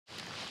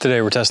Today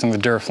we're testing the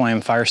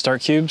Duraflame Firestart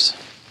cubes.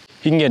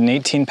 You can get an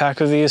 18 pack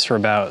of these for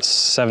about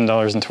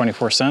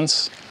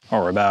 $7.24,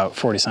 or about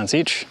 40 cents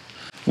each.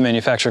 The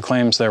manufacturer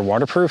claims they're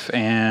waterproof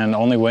and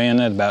only weigh in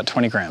at about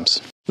 20 grams.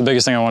 The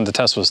biggest thing I wanted to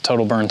test was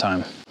total burn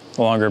time.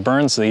 The longer it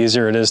burns, the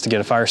easier it is to get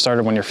a fire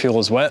started when your fuel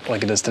is wet,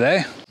 like it is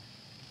today.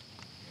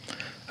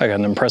 I got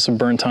an impressive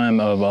burn time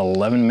of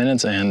 11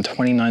 minutes and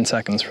 29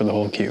 seconds for the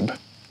whole cube.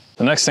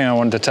 The next thing I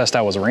wanted to test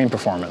out was rain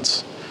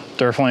performance.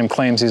 Duraflame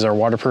claims these are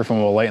waterproof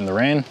and will light in the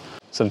rain.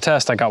 So to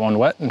test, I got one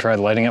wet and tried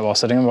lighting it while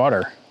sitting in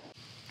water.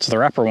 So the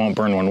wrapper won't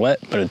burn when wet,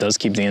 but it does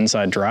keep the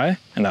inside dry,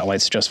 and that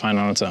lights just fine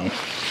on its own.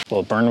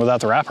 Will it burn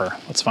without the wrapper?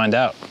 Let's find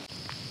out.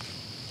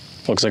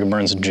 Looks like it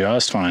burns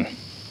just fine.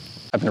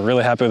 I've been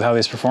really happy with how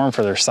these perform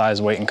for their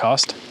size, weight, and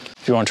cost.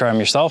 If you want to try them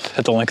yourself,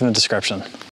 hit the link in the description.